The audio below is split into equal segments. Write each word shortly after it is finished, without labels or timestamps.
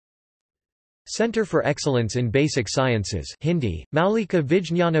Center for Excellence in Basic Sciences Hindi, Maulika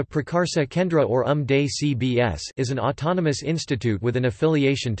Vijnana Prakarsa Kendra or UMDE CBS is an autonomous institute with an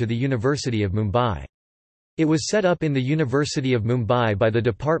affiliation to the University of Mumbai. It was set up in the University of Mumbai by the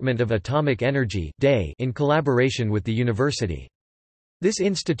Department of Atomic Energy in collaboration with the university. This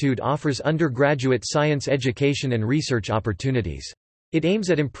institute offers undergraduate science education and research opportunities. It aims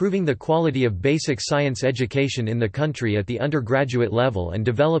at improving the quality of basic science education in the country at the undergraduate level and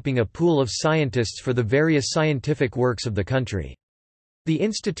developing a pool of scientists for the various scientific works of the country. The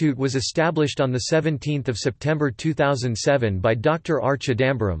institute was established on 17 September 2007 by Dr. R.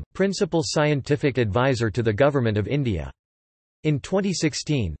 Chidambaram, Principal Scientific Advisor to the Government of India. In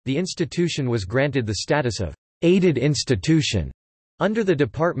 2016, the institution was granted the status of aided institution under the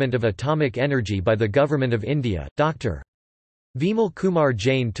Department of Atomic Energy by the Government of India. Dr. Vimal Kumar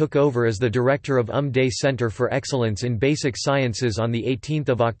Jain took over as the director of UMDE Centre for Excellence in Basic Sciences on 18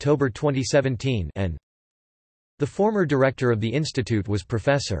 October 2017 and the former director of the institute was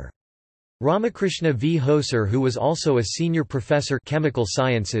Professor Ramakrishna V. Hosar, who was also a senior professor chemical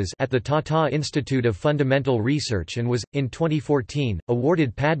sciences at the Tata Institute of Fundamental Research and was, in 2014,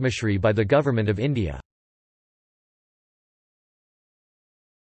 awarded Padma Shri by the Government of India.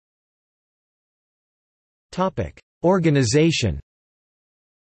 Organization.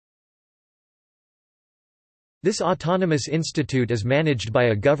 This autonomous institute is managed by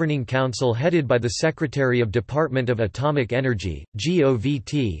a governing council headed by the Secretary of Department of Atomic Energy,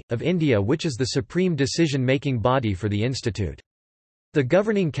 GOVT, of India, which is the supreme decision-making body for the institute. The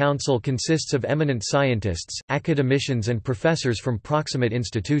governing council consists of eminent scientists, academicians and professors from proximate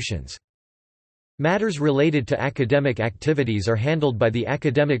institutions. Matters related to academic activities are handled by the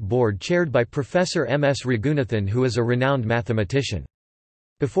academic board chaired by Professor M.S. Raghunathan, who is a renowned mathematician.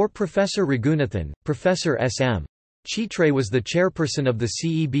 Before Professor Raghunathan, Professor S.M. Chitre was the chairperson of the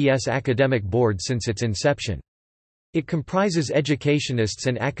CEBS academic board since its inception. It comprises educationists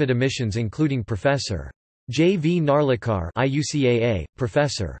and academicians including Professor J. V. Narlikar IUCAA,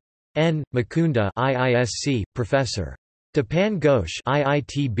 Professor N. Mukunda IISc, Professor Tapan Ghosh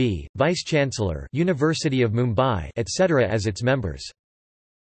IITB, Vice-Chancellor University of Mumbai, etc. as its members.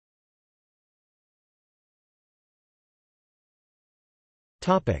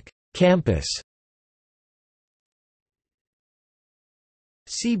 Topic: Campus.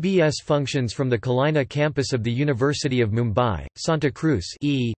 CBS functions from the Kalina campus of the University of Mumbai, Santa Cruz,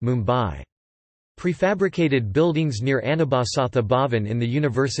 Mumbai. Prefabricated buildings near Annabasatha Bhavan in the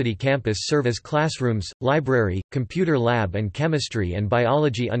university campus serve as classrooms, library, computer lab and chemistry and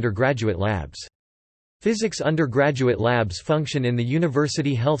biology undergraduate labs. Physics undergraduate labs function in the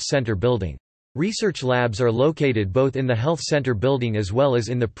University Health Center building. Research labs are located both in the Health Center building as well as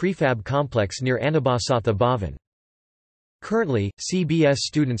in the prefab complex near Annabasatha Bhavan. Currently, CBS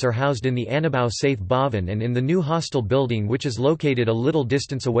students are housed in the Annabau Saith Bhavan and in the new hostel building, which is located a little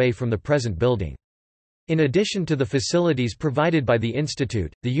distance away from the present building. In addition to the facilities provided by the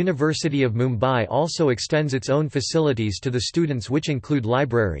institute, the University of Mumbai also extends its own facilities to the students, which include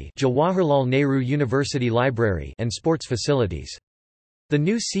library, Jawaharlal Nehru University Library, and sports facilities. The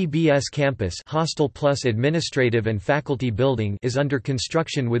new CBS campus, hostel plus administrative and faculty building, is under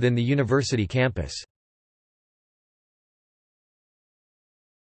construction within the university campus.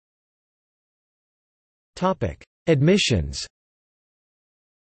 Topic: Admissions.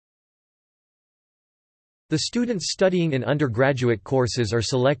 The students studying in undergraduate courses are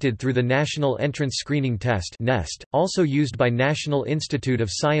selected through the National Entrance Screening Test (NEST), also used by National Institute of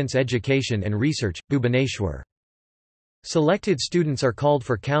Science Education and Research, Bhubaneswar. Selected students are called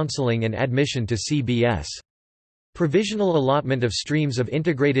for counselling and admission to CBS. Provisional allotment of streams of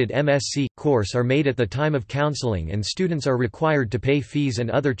integrated MSc course are made at the time of counselling, and students are required to pay fees and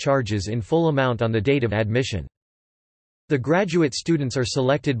other charges in full amount on the date of admission. The graduate students are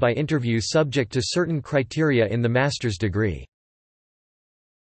selected by interview subject to certain criteria in the master's degree.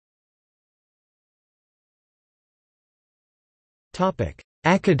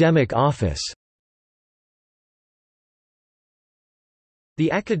 Academic office.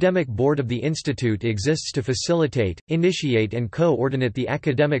 The academic board of the institute exists to facilitate, initiate and coordinate the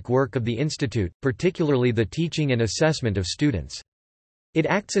academic work of the institute, particularly the teaching and assessment of students. It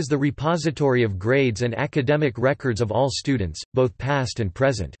acts as the repository of grades and academic records of all students, both past and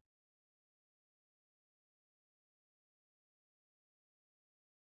present.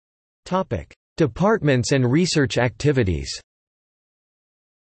 Departments and research activities.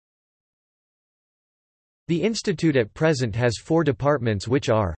 The institute at present has 4 departments, which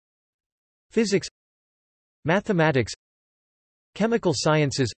are Physics, Mathematics, Chemical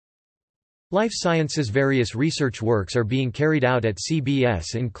Sciences, Life sciences. Various research works are being carried out at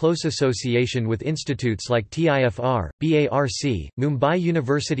CBS in close association with institutes like TIFR, BARC, Mumbai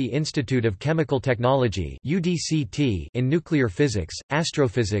University Institute of Chemical Technology (UDCT) in nuclear physics,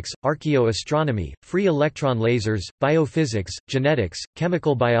 astrophysics, archaeoastronomy, free electron lasers, biophysics, genetics,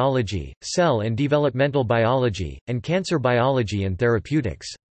 chemical biology, cell and developmental biology, and cancer biology and therapeutics.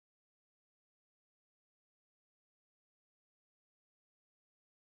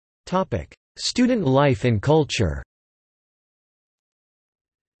 Topic: Student life and culture.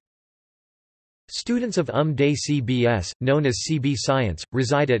 Students of Day CBS, known as CB Science,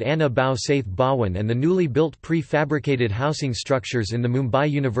 reside at Anna Bao Saith Bhawan and the newly built pre-fabricated housing structures in the Mumbai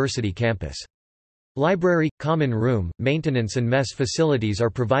University campus. Library, common room, maintenance and mess facilities are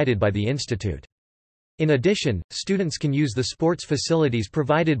provided by the institute. In addition, students can use the sports facilities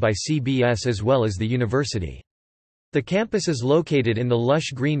provided by CBS as well as the university. The campus is located in the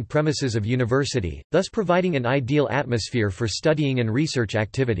lush green premises of university, thus providing an ideal atmosphere for studying and research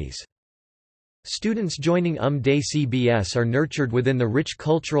activities. Students joining Day CBS are nurtured within the rich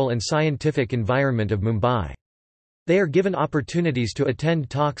cultural and scientific environment of Mumbai. They are given opportunities to attend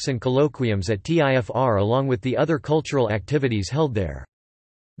talks and colloquiums at TIFR along with the other cultural activities held there.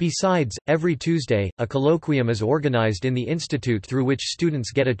 Besides, every Tuesday, a colloquium is organized in the institute through which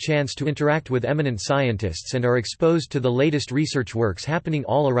students get a chance to interact with eminent scientists and are exposed to the latest research works happening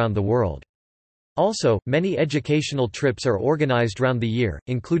all around the world. Also, many educational trips are organized round the year,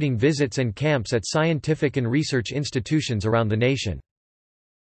 including visits and camps at scientific and research institutions around the nation.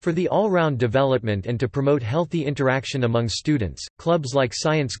 For the all-round development and to promote healthy interaction among students, clubs like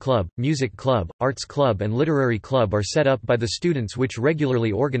Science Club, Music Club, Arts Club and Literary Club are set up by the students which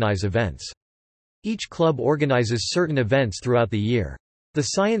regularly organize events. Each club organizes certain events throughout the year. The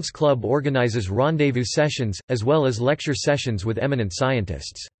Science Club organizes rendezvous sessions, as well as lecture sessions with eminent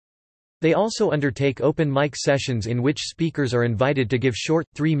scientists. They also undertake open mic sessions in which speakers are invited to give short,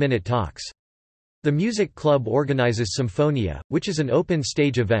 3-minute talks. The Music Club organizes Symphonia, which is an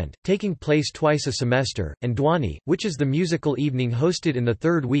open-stage event, taking place twice a semester, and Dhwani, which is the musical evening hosted in the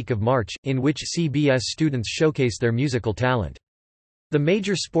third week of March, in which CBS students showcase their musical talent. The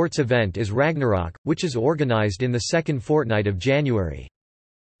major sports event is Ragnarok, which is organized in the second fortnight of January.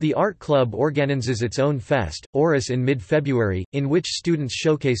 The Art Club organizes its own fest, Orus, in mid-February, in which students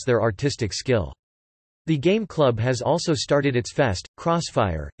showcase their artistic skill. The Game Club has also started its fest,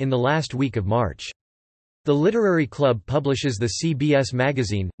 Crossfire, in the last week of March. The Literary Club publishes the CBS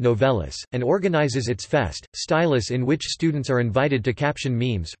magazine, Novellas, and organizes its fest, Stylus, in which students are invited to caption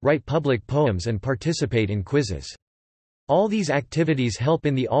memes, write public poems and participate in quizzes. All these activities help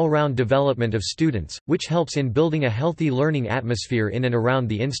in the all-round development of students, which helps in building a healthy learning atmosphere in and around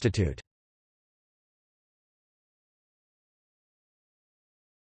the institute.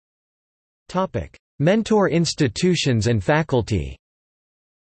 Mentor institutions and faculty.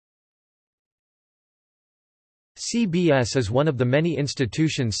 CBS is one of the many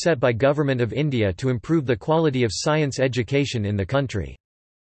institutions set by Government of India to improve the quality of science education in the country.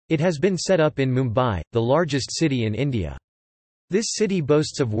 It has been set up in Mumbai, the largest city in India. This city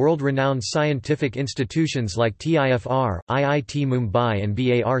boasts of world-renowned scientific institutions like TIFR, IIT Mumbai and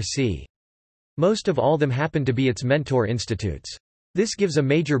BARC. Most of all them happen to be its mentor institutes. This gives a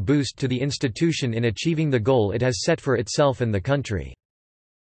major boost to the institution in achieving the goal it has set for itself and the country.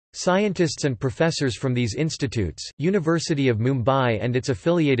 Scientists and professors from these institutes, University of Mumbai and its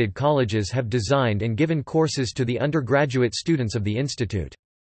affiliated colleges have designed and given courses to the undergraduate students of the institute.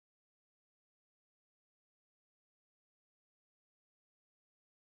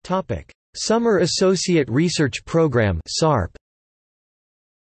 Summer Associate Research Program (SARP).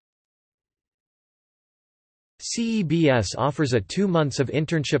 CEBS offers a 2 months of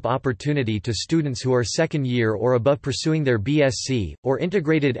internship opportunity to students who are second year or above pursuing their BSc, or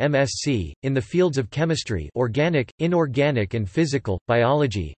integrated MSc, in the fields of chemistry, organic, inorganic and physical,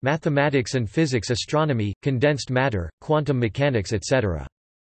 biology, mathematics and physics, astronomy, condensed matter, quantum mechanics, etc.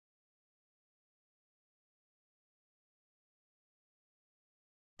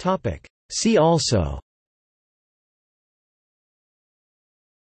 See also: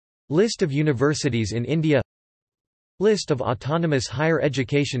 List of universities in India, List of autonomous higher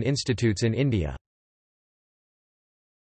education institutes in India.